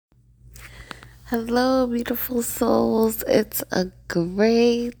Hello, beautiful souls. It's a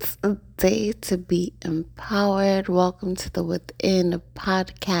great day to be empowered. Welcome to the Within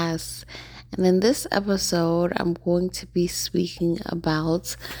podcast. And in this episode, I'm going to be speaking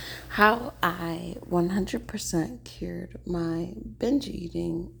about how I 100% cured my binge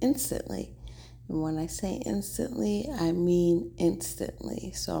eating instantly. And when I say instantly, I mean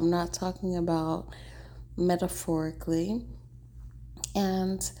instantly. So I'm not talking about metaphorically.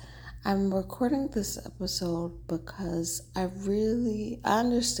 And I'm recording this episode because I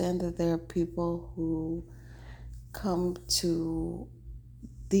understand that there are people who come to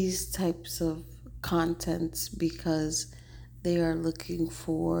these types of contents because they are looking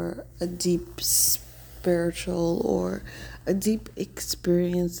for a deep spiritual or a deep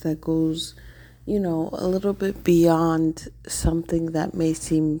experience that goes, a little bit beyond something that may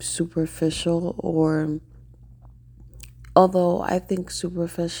seem superficial, or although I think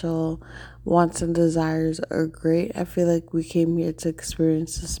superficial wants and desires are great, I feel like we came here to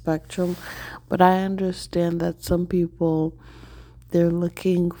experience the spectrum. But I understand that some people, they're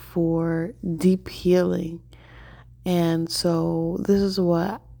looking for deep healing. And so this is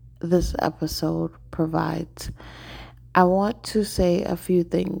what this episode provides. I want to say a few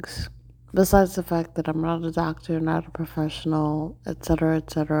things. Besides the fact that I'm not a doctor, not a professional, etc.,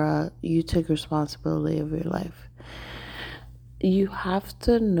 etc., you take responsibility of your life. You have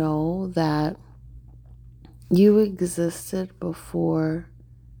to know that you existed before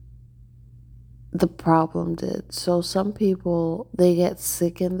the problem did. So some people, they get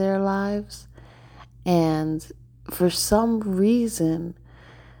sick in their lives, and for some reason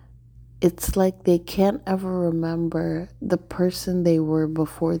it's like they can't ever remember the person they were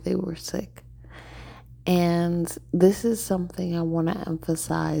before they were sick. And this is something I want to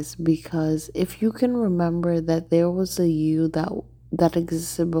emphasize, because if you can remember that there was a you that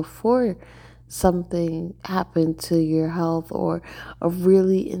existed before something happened to your health, or a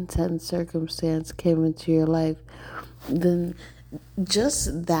really intense circumstance came into your life, then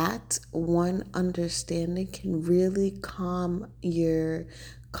just that one understanding can really calm your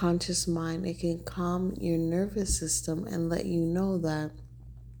conscious mind. It can calm your nervous system and let you know that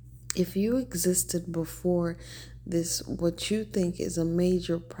if you existed before this, what you think is a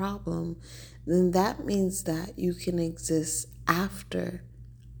major problem, then that means that you can exist after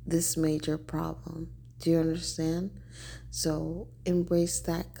this major problem. Do you understand? So embrace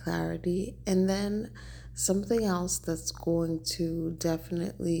that clarity. And then something else that's going to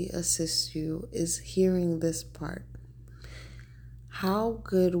definitely assist you is hearing this part. How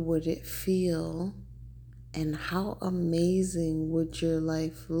good would it feel, and how amazing would your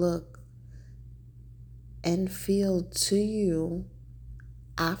life look and feel to you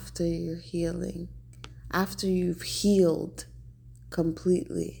after you're healing, after you've healed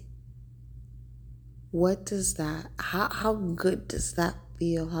completely? What does that, how good does that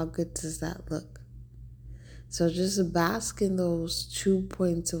feel? How good does that look? So just bask in those 2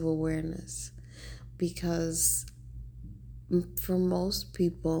 points of awareness, because for most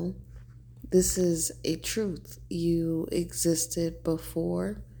people, this is a truth. You existed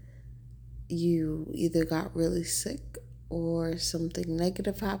before you either got really sick or something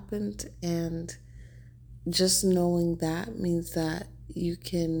negative happened, and just knowing that means that you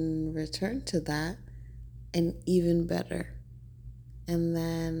can return to that and even better. And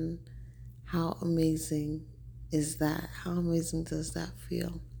then how amazing is that? How amazing does that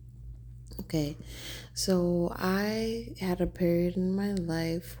feel? Okay, so I had a period in my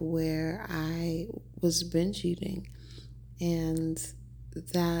life where I was binge eating, and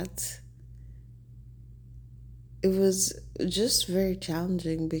that it was just very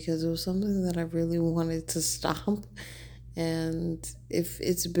challenging because it was something that I really wanted to stop. And if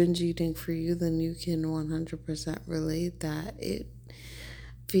it's binge eating for you, then you can 100% relate that it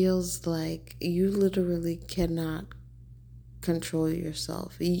feels like you literally cannot control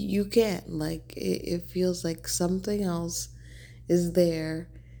yourself. You can't. Like, it feels like something else is there.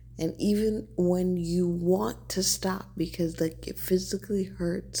 And even when you want to stop, because like it physically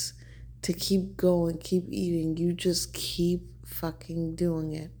hurts to keep going, keep eating, you just keep fucking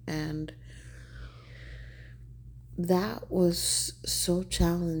doing it. And that was so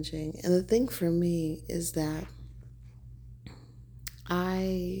challenging. And the thing for me is that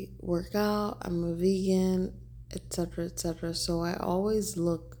I work out, I'm a vegan, etc., etc. So I always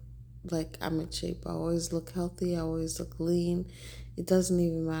look like I'm in shape. I always look healthy. I always look lean. It doesn't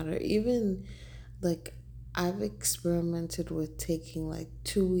even matter. Even like I've experimented with taking like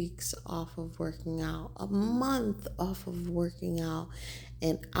 2 weeks off of working out, a month off of working out,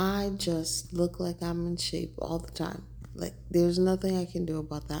 and I just look like I'm in shape all the time. Like, there's nothing I can do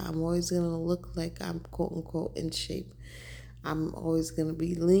about that. I'm always going to look like I'm quote unquote in shape. I'm always going to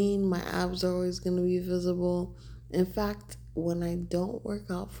be lean. My abs are always going to be visible. In fact, when I don't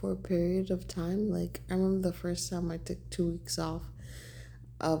work out for a period of time, like I remember the first time I took 2 weeks off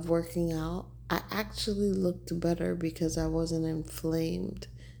of working out, I actually looked better because I wasn't inflamed.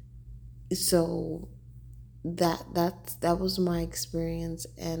 So that was my experience,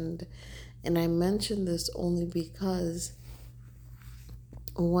 and I mentioned this only because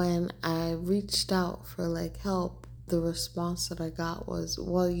when I reached out for like help, the response that I got was,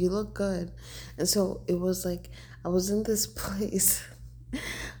 "Well, you look good." And so it was like I was in this place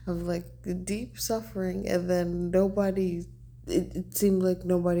of like deep suffering, and then it seemed like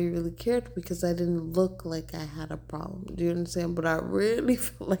nobody really cared because I didn't look like I had a problem. Do you understand? But I really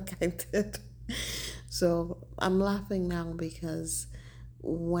felt like I did. So I'm laughing now because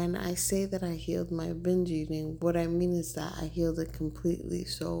when I say that I healed my binge eating, what I mean is that I healed it completely.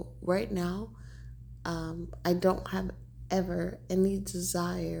 So right now, I don't have ever any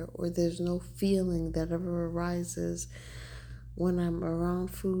desire, or there's no feeling that ever arises when I'm around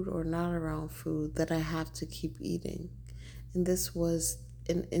food or not around food that I have to keep eating. And this was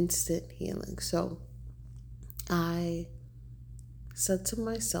an instant healing. So I said to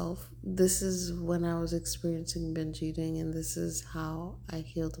myself, this is when I was experiencing binge eating, and this is how I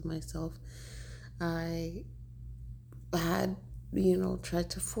healed myself. I had, tried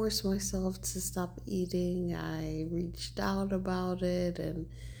to force myself to stop eating. I reached out about it, and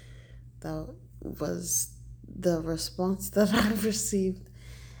that was the response that I received.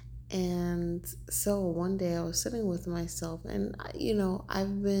 And so one day I was sitting with myself, and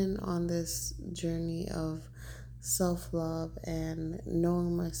I've been on this journey of self-love and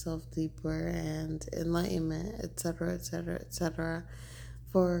knowing myself deeper and enlightenment, etc., etc., etc.,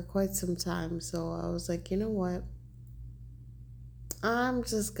 for quite some time. So I was like, you know what, I'm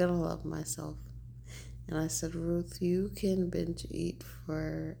just gonna love myself. And I said, Ruth, you can binge eat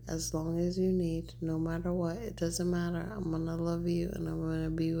for as long as you need, no matter what. It doesn't matter. I'm gonna love you, and I'm gonna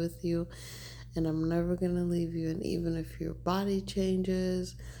be with you, and I'm never gonna leave you. And even if your body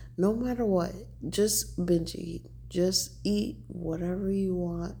changes, no matter what, just binge eat. Just eat whatever you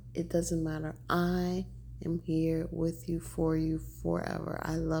want. It doesn't matter. I am here with you, for you, forever.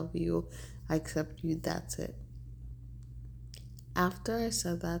 I love you. I accept you. That's it. After I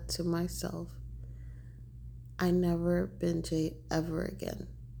said that to myself, I never binge ate ever again.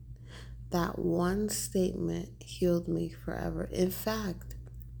 That one statement healed me forever. In fact,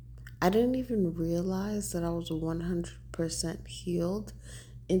 I didn't even realize that I was 100% healed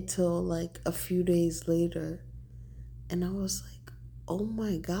until like a few days later. And I was like, oh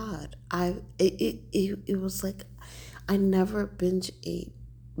my God. It was like I never binge ate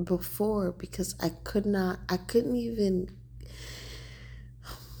before because I couldn't even,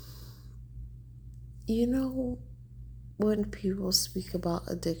 when people speak about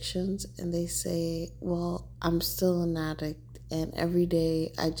addictions and they say, well, I'm still an addict and every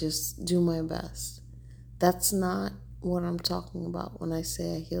day I just do my best. That's not what I'm talking about when I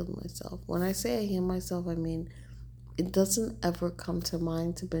say I healed myself. When I say I healed myself, I mean, it doesn't ever come to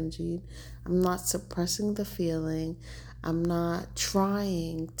mind to binge eat. I'm not suppressing the feeling. I'm not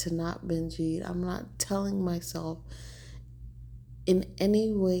trying to not binge eat. I'm not telling myself in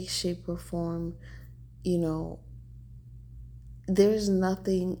any way, shape, or form, you know, there's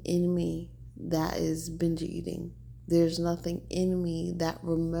nothing in me that is binge eating. There's nothing in me that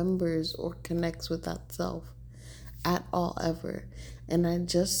remembers or connects with that self at all, ever. And I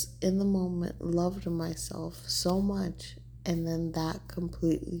just, in the moment, loved myself so much, and then that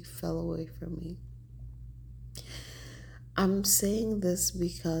completely fell away from me. I'm saying this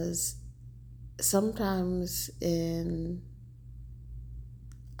because sometimes in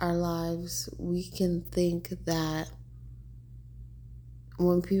our lives, we can think that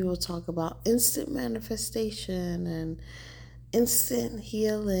when people talk about instant manifestation and instant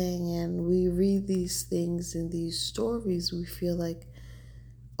healing, and we read these things in these stories, we feel like,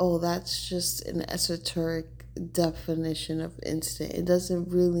 oh, that's just an esoteric definition of instant. It doesn't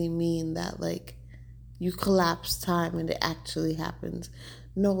really mean that, like, you collapse time and it actually happens.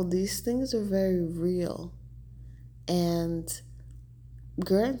 No, these things are very real. And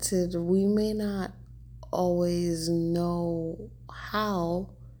granted, we may not always know how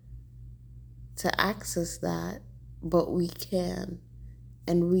to access that, but we can.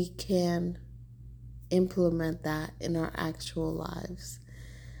 And we can implement that in our actual lives.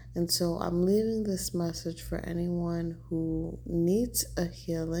 And so I'm leaving this message for anyone who needs a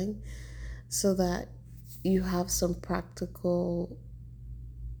healing so that you have some practical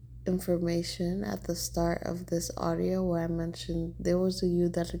information at the start of this audio where I mentioned there was a you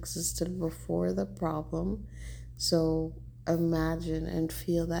that existed before the problem. So imagine and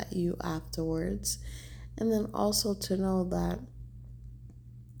feel that you afterwards. And then also to know that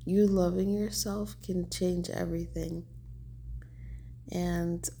you loving yourself can change everything.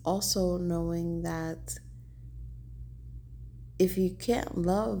 And also knowing that if you can't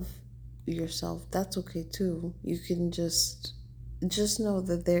love yourself, that's okay too. You can just know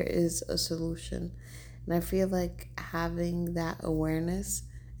that there is a solution. And I feel like having that awareness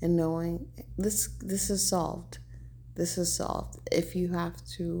and knowing this is solved. This is solved. If you have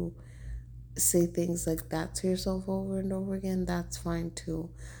to say things like that to yourself over and over again, that's fine too.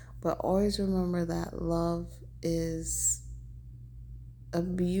 But always remember that love is a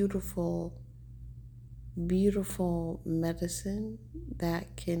beautiful, beautiful medicine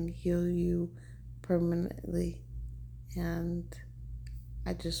that can heal you permanently. And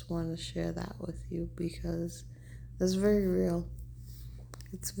I just want to share that with you because it's very real.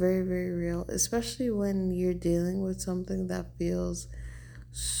 It's very, very real, especially when you're dealing with something that feels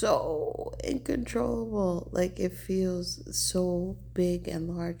so uncontrollable. Like it feels so big and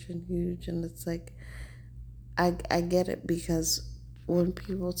large and huge. And it's like, I get it because when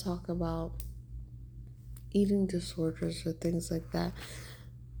people talk about eating disorders or things like that,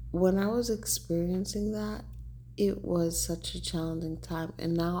 when I was experiencing that, it was such a challenging time.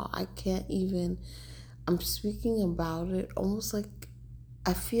 And now I can't even, I'm speaking about it almost like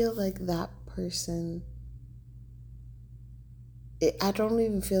I feel like that person, I don't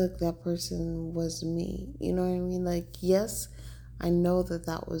even feel like that person was me. You know what I mean? Like, yes, I know that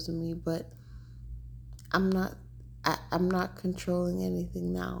that was me, but I'm not, I'm not controlling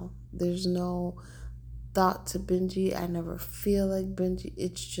anything now. There's no thought to binge. I never feel like binge.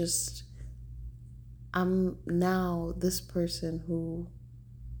 It's just, I'm now this person who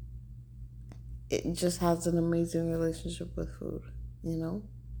it just has an amazing relationship with food, you know?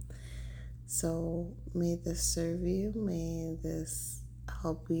 So may this serve you, may this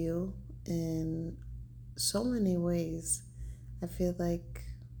help you in so many ways. I feel like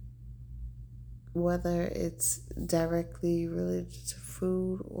whether it's directly related to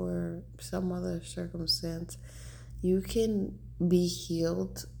food or some other circumstance, you can be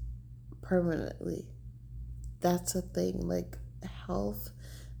healed permanently. That's a thing. Like health,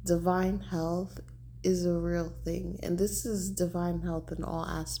 divine health is a real thing. And this is divine health in all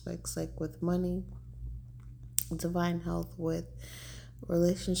aspects, like with money, divine health with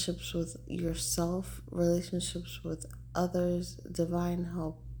relationships with yourself, relationships with others, divine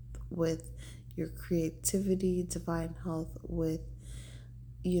health with your creativity, divine health with,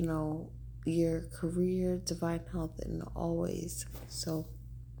 you know, your career, divine health in all ways. So,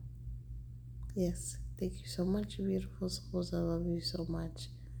 yes, thank you so much, beautiful souls. I love you so much.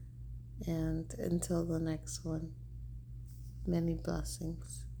 And until the next one, many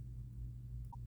blessings.